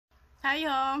Hi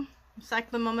y'all,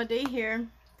 Cycling Mama D here.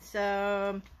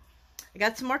 So I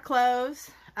got some more clothes.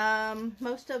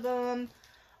 Most of them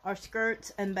are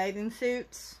skirts and bathing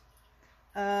suits.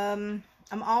 I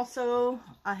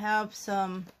have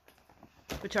some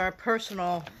which are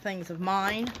personal things of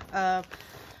mine.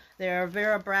 They're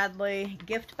Vera Bradley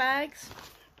gift bags.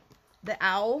 The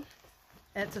owl.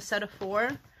 It's a set of 4.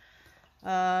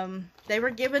 They were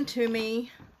given to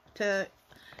me to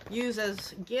use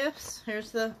as gifts.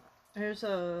 Here's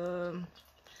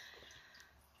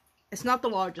it's not the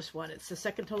largest one, it's the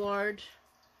second to large.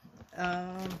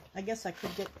 I guess I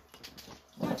could get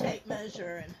a tape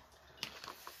measure, and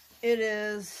it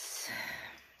is,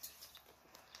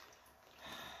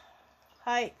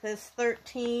 height is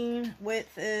 13,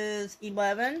 width is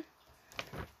 11,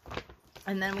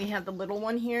 and then we have the little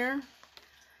one here,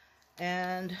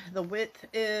 and the width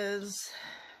is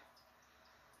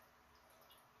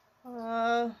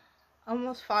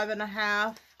almost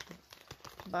 5.5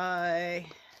 by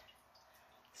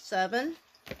 7.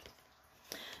 And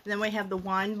then we have the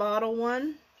wine bottle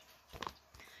one.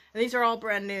 And these are all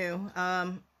brand new.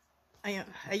 I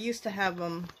used to have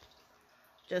them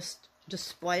just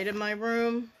displayed in my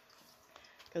room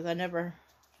because I never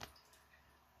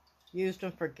used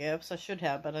them for gifts. I should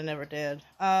have, but I never did.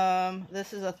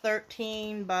 This is a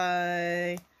 13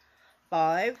 by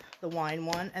 5, the wine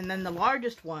one, and then the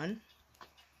largest one.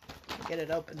 Get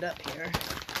it opened up here.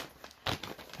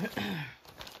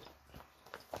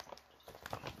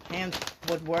 Hands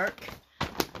would work.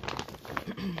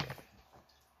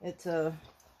 It's a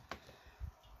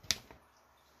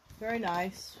very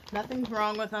nice. Nothing's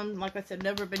wrong with them. Like I said,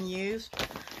 never been used.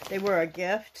 They were a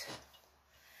gift.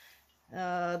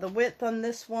 The width on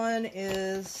this one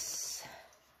is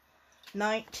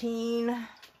 19.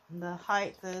 The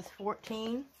height is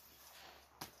 14.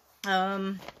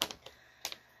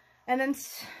 And then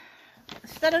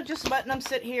instead of just letting them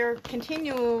sit here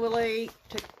continually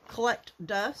to collect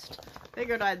dust,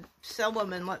 figured I'd sell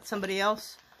them and let somebody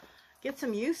else get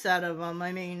some use out of them.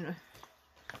 I mean,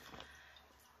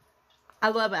 I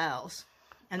love owls.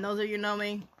 And those of you who know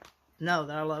me know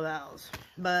that I love owls.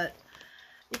 But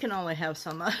you can only have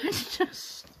so much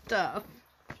stuff.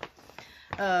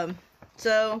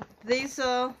 So these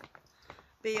will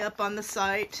be up on the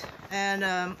site. And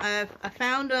I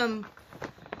found them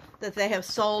that they have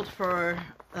sold for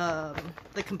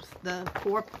the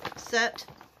 4 set,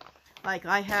 like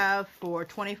I have, for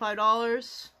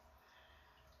 $25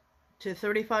 to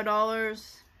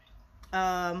 $35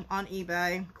 on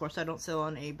eBay. Of course, I don't sell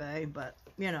on eBay, but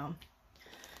you know.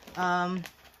 And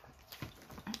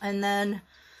then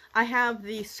I have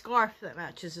the scarf that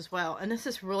matches as well, and this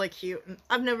is really cute. And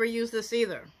I've never used this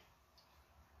either.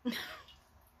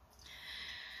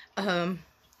 I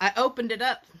opened it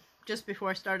up just before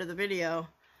I started the video,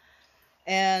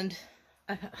 and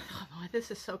I thought, oh, this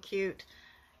is so cute.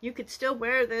 You could still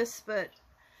wear this, but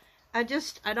I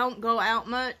don't go out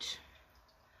much,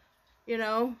 you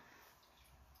know.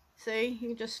 See,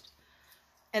 you just,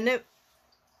 and it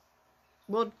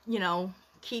will, you know,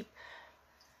 keep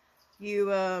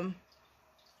you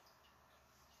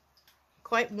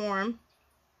quite warm.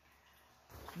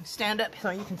 Stand up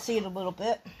so you can see it a little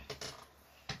bit.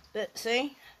 But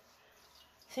see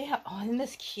how, oh, isn't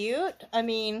this cute? I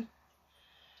mean,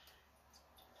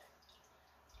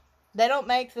 they don't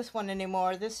make this one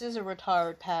anymore. This is a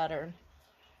retired pattern.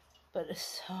 But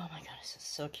it's, oh my god, this is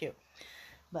so cute.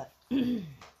 But, and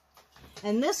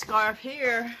this scarf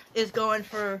here is going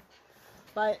for,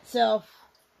 by itself,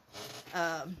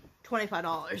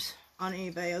 $25 on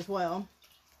eBay as well.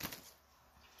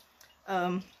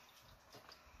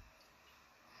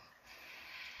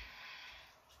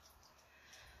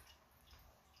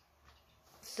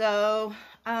 So,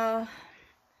 I'm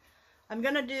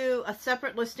going to do a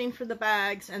separate listing for the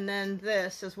bags and then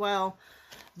this as well.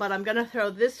 But I'm going to throw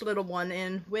this little one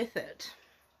in with it.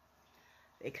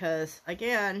 Because,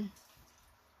 again,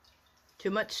 too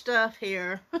much stuff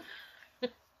here.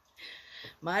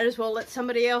 Might as well let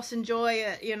somebody else enjoy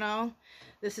it, you know.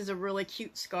 This is a really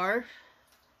cute scarf.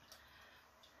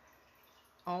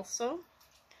 Also,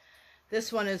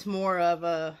 this one is more of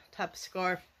a type of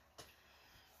scarf.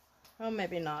 Oh,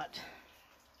 maybe not.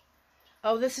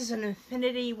 Oh, this is an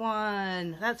infinity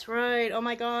one. That's right. Oh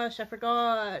my gosh, I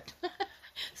forgot.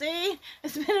 See?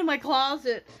 It's been in my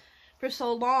closet for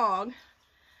so long.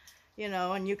 You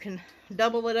know, and you can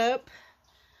double it up.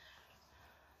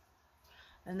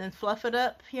 And then fluff it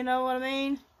up. You know what I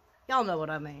mean? Y'all know what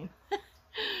I mean.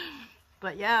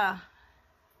 But yeah.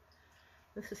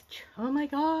 This is, oh my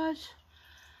gosh.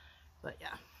 But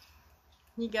yeah.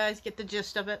 You guys get the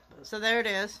gist of it. So there it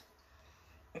is.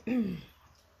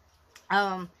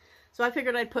 So I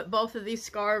figured I'd put both of these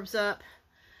scarves up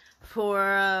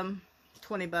for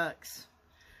 20 bucks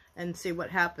and see what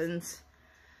happens.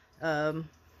 But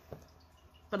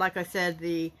like I said,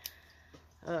 the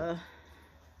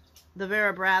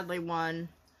Vera Bradley one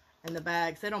and the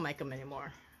bags, they don't make them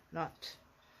anymore.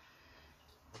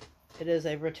 It is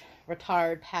a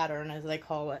retired pattern, as they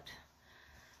call it.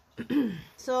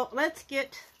 So let's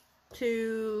get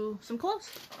to some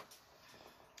clothes.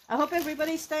 I hope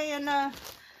everybody's staying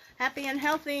happy and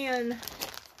healthy and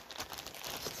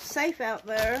safe out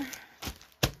there,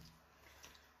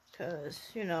 because,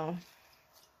 you know,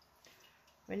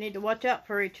 we need to watch out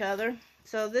for each other.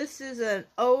 So this is an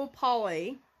O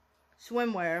Poly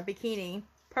swimwear bikini,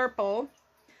 purple.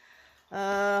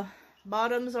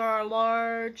 Bottoms are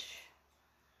large,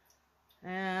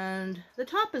 and the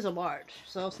top is a large.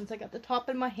 So since I got the top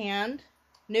in my hand,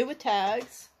 new with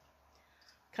tags,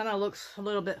 kind of looks a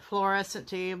little bit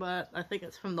fluorescent-y, but I think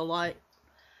it's from the light.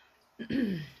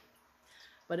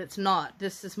 But it's not.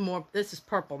 This is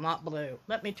purple, not blue.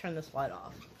 Let me turn this light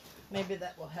off. Maybe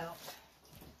that will help.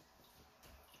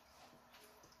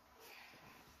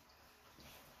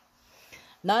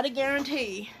 Not a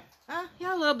guarantee.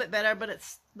 Yeah, a little bit better, but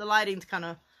the lighting's kind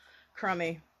of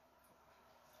crummy.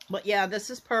 But yeah, this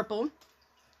is purple.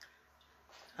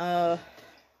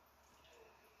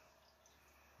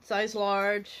 Size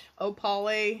large, O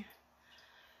Poly.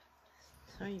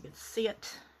 So you can see it.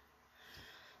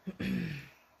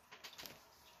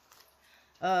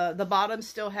 The bottoms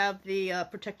still have the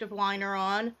protective liner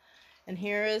on. And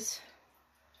here is,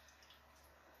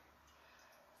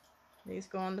 these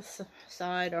go on the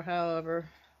side, or however,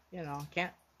 you know, I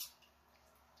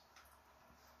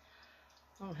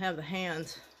don't have the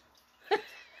hands.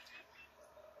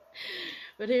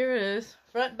 But here it is.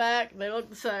 Front, back, they look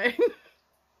the same.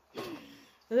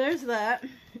 There's that.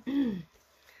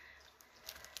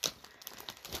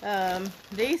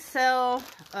 These sell,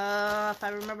 if I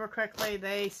remember correctly,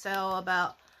 they sell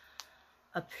about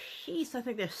a piece. I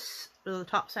think the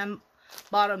tops and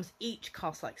bottoms each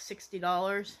cost like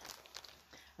 $60.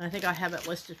 And I think I have it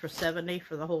listed for $70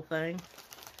 for the whole thing.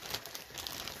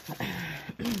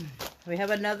 We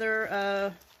have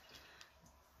another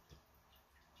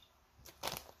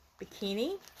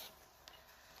bikini.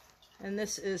 And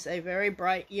this is a very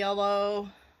bright yellow.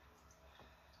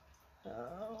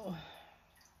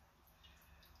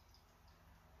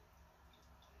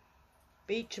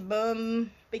 Beach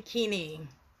Bum bikini.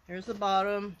 Here's the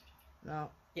bottom. No,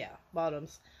 yeah,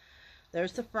 bottoms.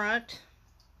 There's the front.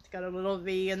 It's got a little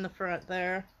V in the front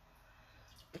there.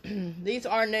 These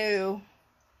are new.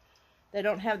 They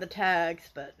don't have the tags,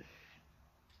 but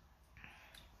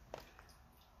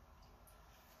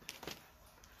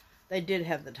they did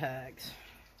have the tags.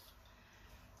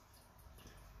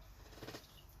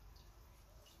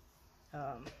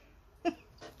 I'm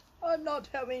not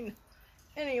having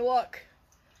any luck.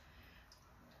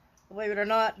 Believe it or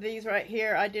not, these right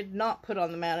here I did not put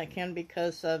on the mannequin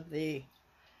because of the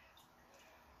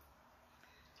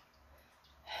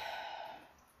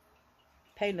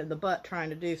pain in the butt trying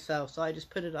to do so. So I just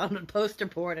put it on the poster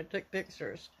board and took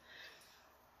pictures.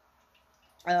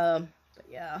 But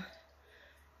yeah,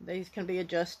 these can be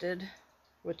adjusted,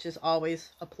 which is always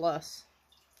a plus.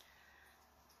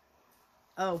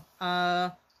 Oh,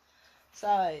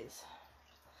 size.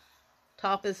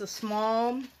 Top is a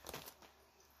small,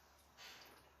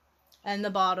 and the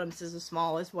bottoms is a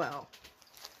small as well.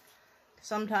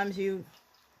 Sometimes you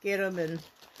get them and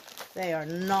they are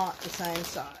not the same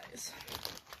size.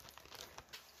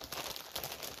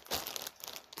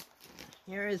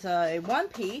 Here is a one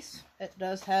piece. It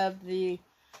does have the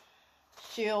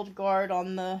shield guard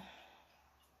on the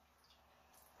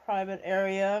private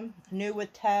area. New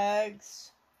with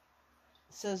tags.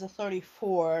 It says a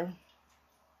 34.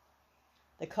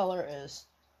 The color is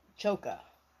Choka.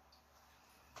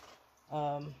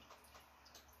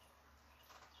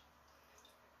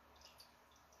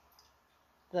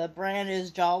 The brand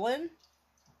is Jolin.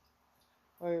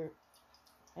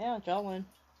 Yeah, Jolin.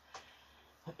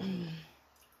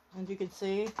 As you can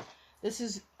see, this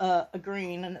is a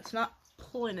green, and it's not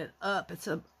pulling it up. It's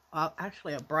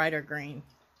actually a brighter green.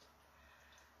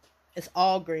 It's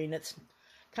all green. It's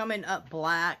coming up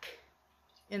black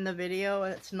in the video,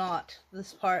 and it's not.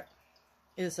 This part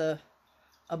is a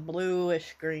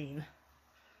bluish green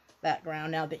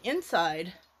background. Now the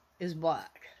inside is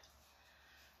black.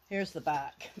 Here's the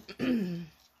back.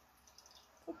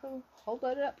 Hold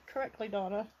that up correctly,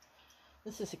 Donna.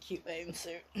 This is a cute bathing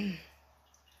suit.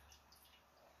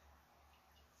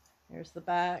 Here's the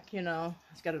back, you know,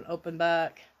 it's got an open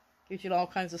back. Gives you all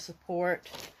kinds of support.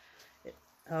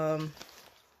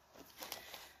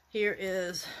 Here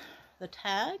is the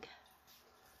tag.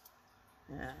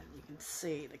 And you can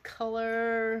see the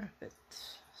color. It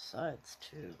decides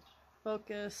to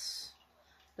focus.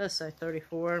 It does say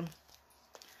 34.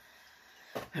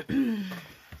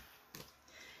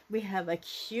 We have a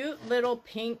cute little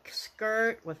pink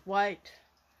skirt with white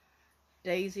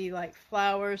daisy-like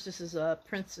flowers. This is a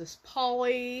Princess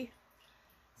Polly,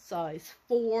 size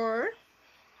 4.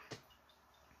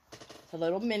 It's a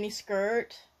little mini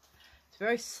skirt. It's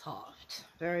very soft,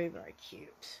 very, very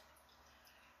cute.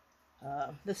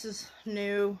 This is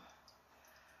new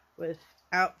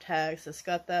without tags. It's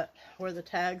got that where the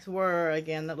tags were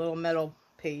again, that little metal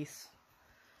piece.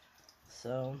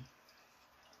 So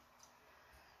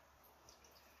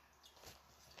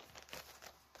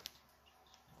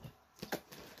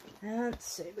let's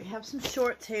see, we have some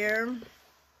shorts here.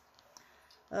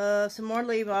 Some more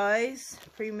Levi's,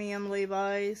 premium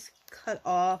Levi's cut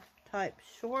off type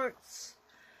shorts.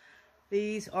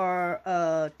 These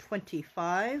are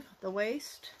 25 the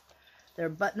waist. They're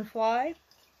button fly.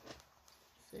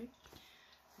 See?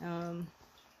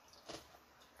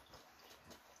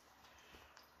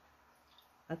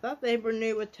 I thought they were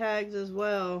new with tags as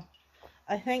well.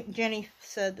 I think Jenny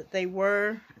said that they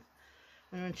were.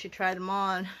 And when she tried them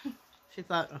on, she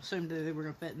assumed that they were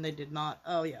going to fit, and they did not.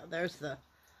 Oh yeah, there's the,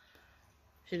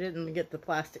 she didn't get the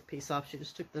plastic piece off, she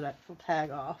just took the actual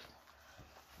tag off.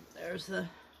 There's the,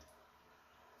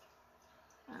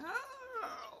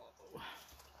 oh,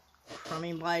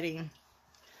 crummy lighting.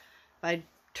 If I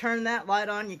turn that light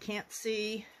on, you can't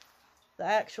see the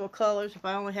actual colors. If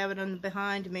I only have it on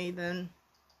behind me, then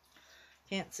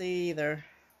can't see either.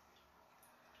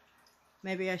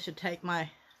 Maybe I should take my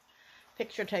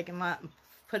picture taking light and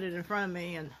put it in front of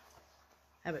me and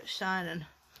have it shining.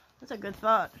 That's a good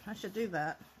thought. I should do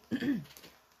that. Don't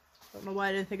know why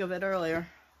I didn't think of it earlier.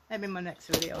 Maybe in my next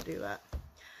video I'll do that.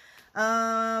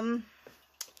 Some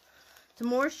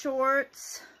more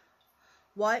shorts.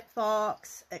 White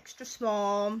Fox, extra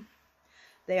small.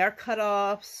 They are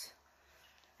cutoffs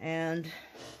and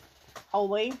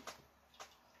holy,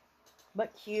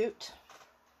 but cute.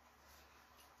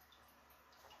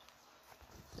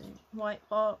 White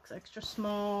Fox, extra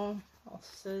small. Also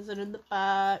says it in the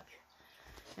back.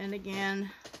 And again,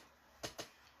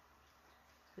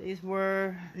 these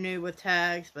were new with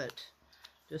tags, but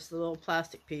just the little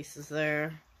plastic pieces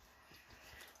there.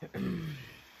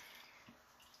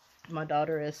 My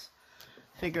daughter has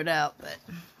figured out that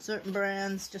certain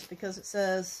brands, just because it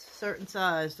says certain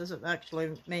size, doesn't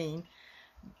actually mean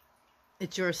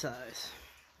it's your size.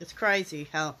 It's crazy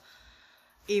how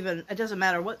even, it doesn't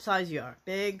matter what size you are,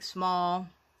 big, small.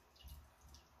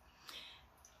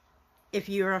 If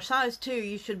you're a size 2,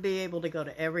 you should be able to go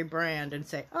to every brand and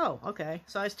say, oh, okay,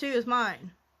 size 2 is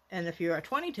mine. And if you're a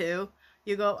 22,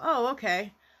 you go, oh,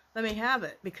 okay, let me have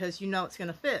it, because you know it's going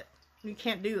to fit. You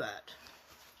can't do that.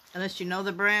 Unless you know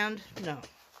the brand, no.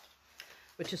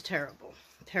 Which is terrible.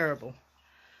 Terrible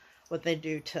what they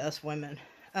do to us women.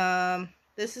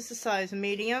 This is a size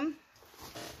medium.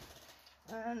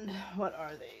 And what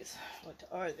are these? What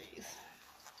are these?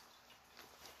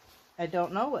 I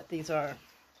don't know what these are.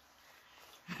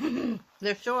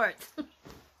 They're shorts.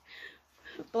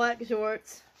 Black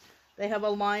shorts. They have a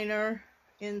liner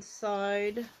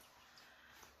inside.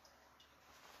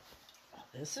 Oh,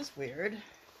 this is weird.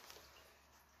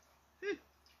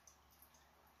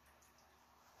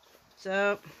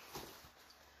 So,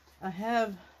 I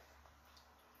have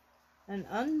an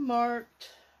unmarked,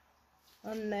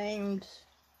 unnamed,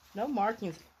 no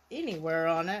markings anywhere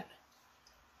on it.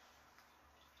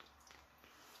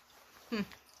 And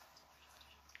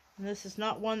this is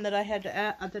not one that I had to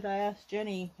that I asked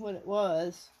Jenny what it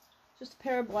was. Just a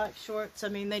pair of black shorts. I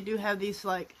mean, they do have these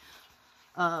like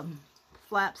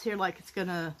flaps here, like it's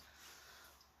gonna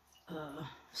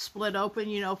split open,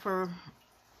 you know, for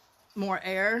more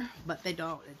air, but they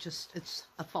don't. It's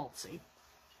a falsie.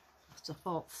 It's a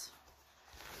false.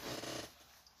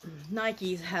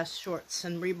 Nike has shorts,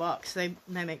 and Reeboks, they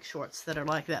make shorts that are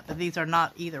like that, but these are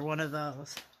not either one of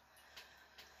those.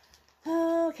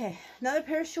 Okay, another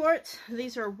pair of shorts.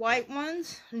 These are white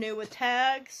ones, new with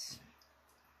tags.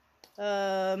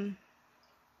 They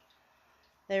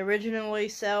originally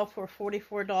sell for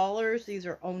 $44. These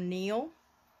are O'Neill.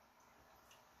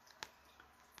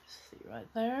 See right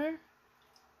there.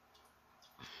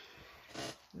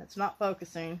 And it's not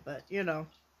focusing, but you know.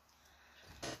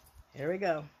 Here we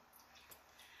go.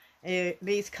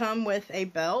 These come with a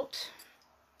belt.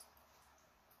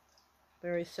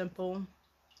 Very simple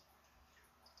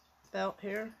belt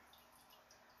here.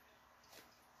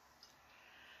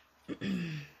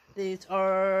 These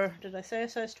are, did I say a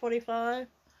size 25?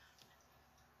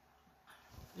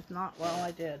 If not, well,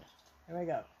 I did. There we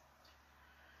go.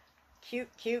 Cute,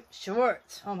 cute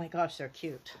shorts. Oh my gosh, they're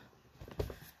cute.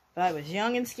 If I was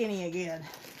young and skinny again.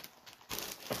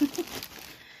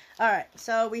 Alright,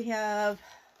 so we have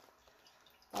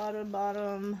bottom,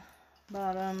 bottom,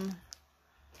 bottom,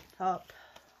 top,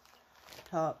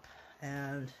 top,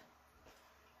 and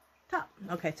top.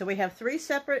 Okay, so we have 3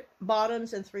 separate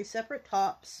bottoms and 3 separate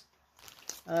tops.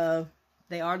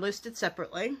 They are listed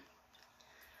separately.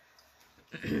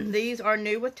 These are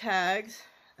new with tags.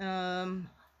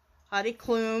 Heidi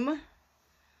Klum.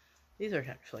 These are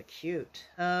actually cute.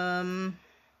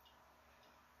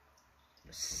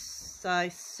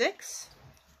 Size 6.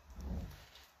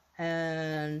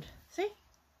 And see,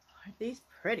 aren't these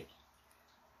pretty?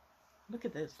 Look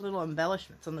at those little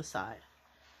embellishments on the side.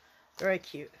 Very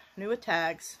cute. New with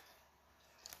tags.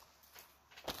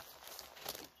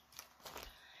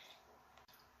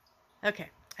 Okay,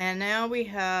 and now we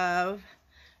have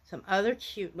some other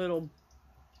cute little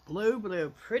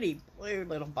pretty blue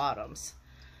little bottoms.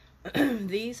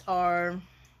 These are,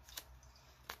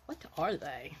 what are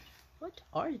they? What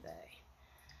are they?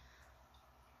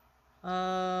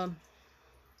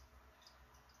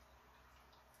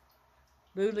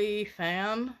 Luli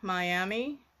Fam,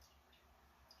 Miami.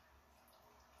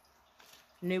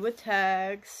 New with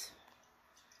tags.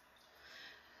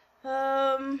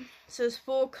 Says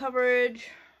full coverage,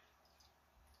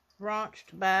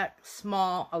 raunched back,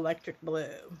 small, electric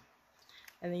blue.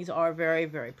 And these are very,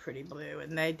 very pretty blue.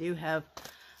 And they do have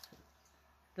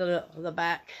the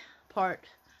back part.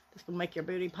 This will make your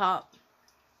booty pop.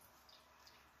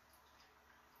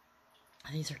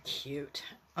 These are cute.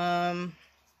 There's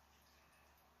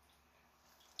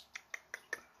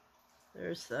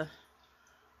the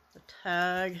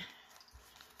tag.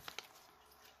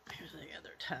 Here's the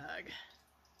other tag.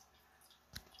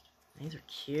 These are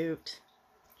cute.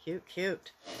 Cute,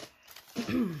 cute.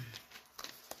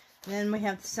 Then we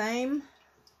have the same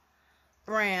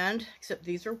brand, except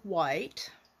these are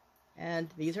white. And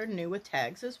these are new with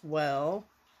tags as well.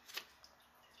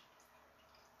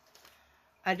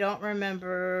 I don't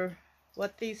remember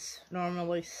what these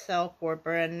normally sell for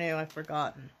brand new. I've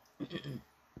forgotten.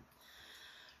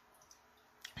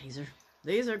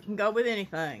 These are can go with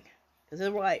anything because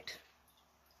they're white.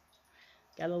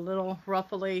 Got a little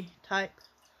ruffly type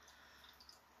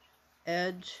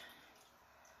edge.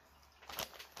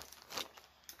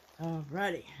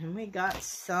 Alrighty, and we got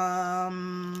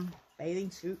some bathing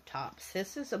suit tops.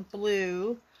 This is a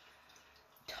blue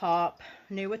top,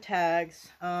 new with tags.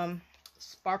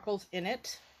 Sparkles in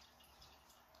it.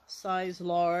 Size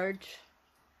large.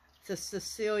 It's a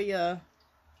Cecilia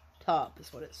top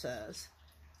is what it says.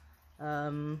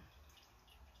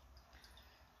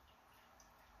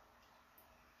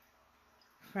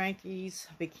 Frankie's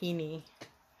bikini,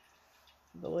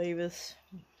 I believe is.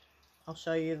 I'll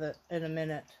show you that in a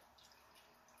minute.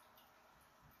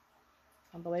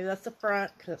 I believe that's the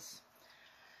front because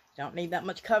you don't need that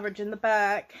much coverage in the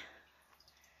back.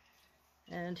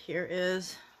 And here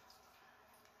is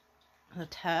the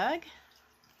tag.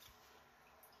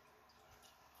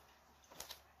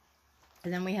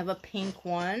 And then we have a pink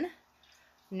one,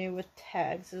 new with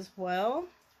tags as well.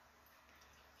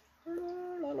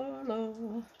 La, la, la,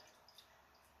 la.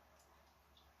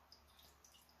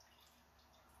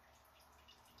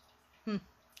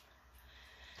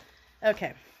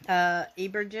 Okay,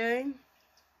 Eberjay,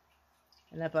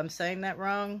 and if I'm saying that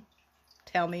wrong,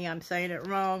 tell me I'm saying it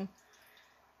wrong.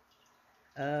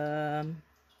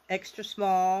 Extra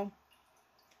small.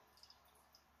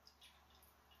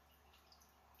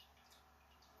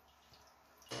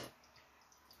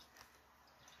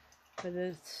 But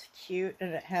it's cute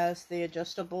and it has the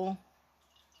adjustable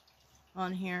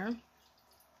on here.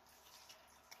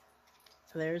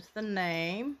 So there's the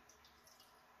name.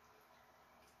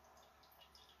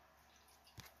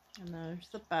 And there's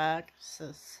the back. It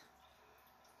says,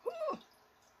 whew,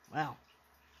 wow.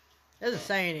 It doesn't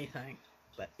say anything,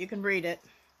 but you can read it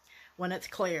when it's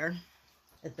clear.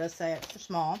 It does say extra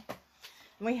small.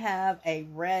 And we have a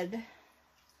red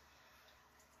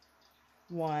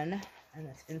one, and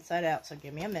it's inside out, so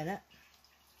give me a minute.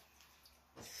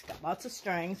 It's got lots of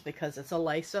strings because it's a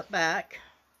lace-up back,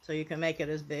 so you can make it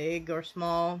as big or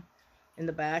small in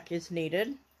the back as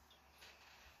needed.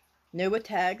 New with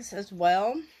tags as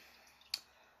well.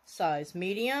 Size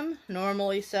medium,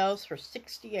 normally sells for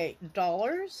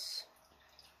 $68.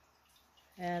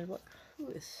 And what? Who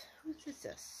is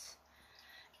this?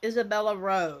 Isabella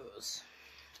Rose.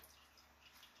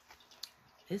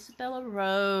 Isabella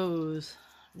Rose,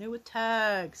 new with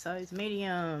tag, size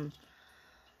medium,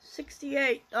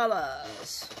 $68,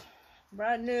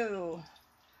 brand new.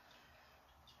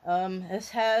 This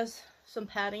has some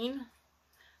padding.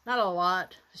 Not a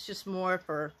lot. It's just more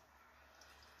for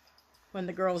when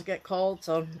the girls get cold,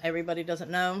 so everybody doesn't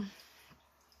know.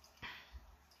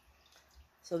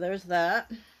 So there's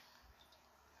that.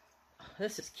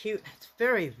 This is cute. It's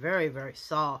very, very, very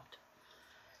soft.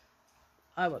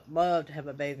 I would love to have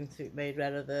a bathing suit made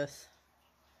out of this.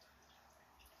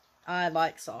 I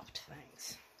like soft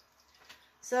things.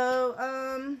 So,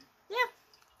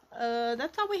 yeah.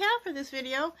 That's all we have for this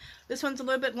video. This one's a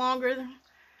little bit longer.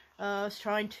 I was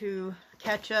trying to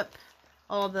catch up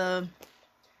all the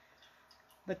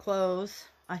clothes.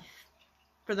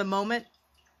 For the moment,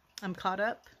 I'm caught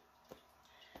up.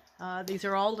 These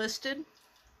are all listed.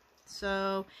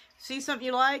 So, see something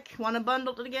you like, want to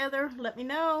bundle it together, let me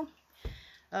know.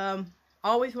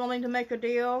 Always willing to make a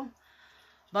deal.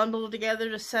 Bundle it together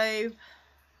to save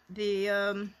the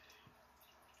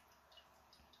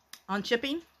on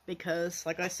shipping, because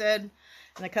like I said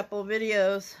in a couple of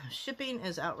videos, shipping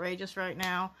is outrageous right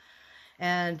now,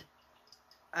 and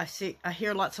I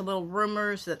hear lots of little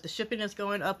rumors that the shipping is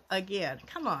going up again.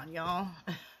 Come on, y'all.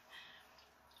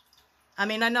 I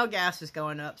mean, I know gas is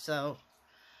going up, so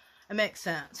it makes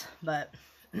sense, but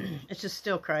it's just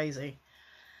still crazy.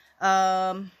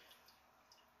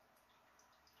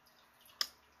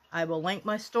 I will link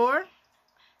my store,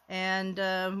 and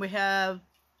we have,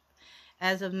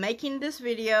 as of making this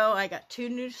video, I got two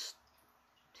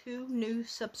new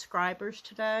subscribers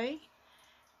today.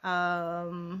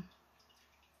 And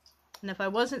if I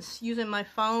wasn't using my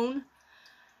phone,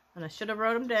 and I should have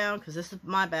wrote them down because this is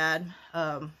my bad,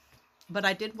 but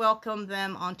I did welcome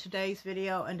them on today's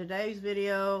video. And today's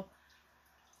video,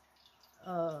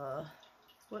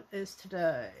 what is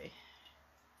today?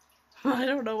 I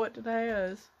don't know what today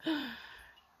is.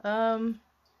 Hold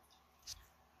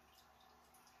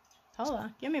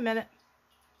on, give me a minute.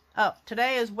 Oh,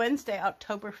 today is Wednesday,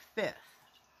 October 5th.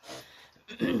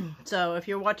 So if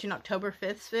you're watching October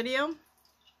 5th's video,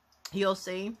 you'll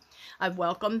see I've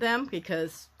welcomed them,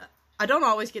 because I don't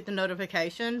always get the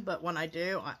notification, but when I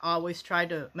do, I always try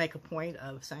to make a point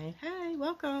of saying, hey,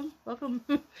 welcome, welcome,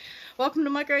 welcome to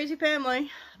my crazy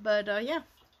family. But yeah.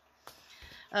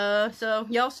 So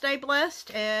y'all stay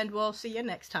blessed, and we'll see you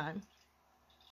next time.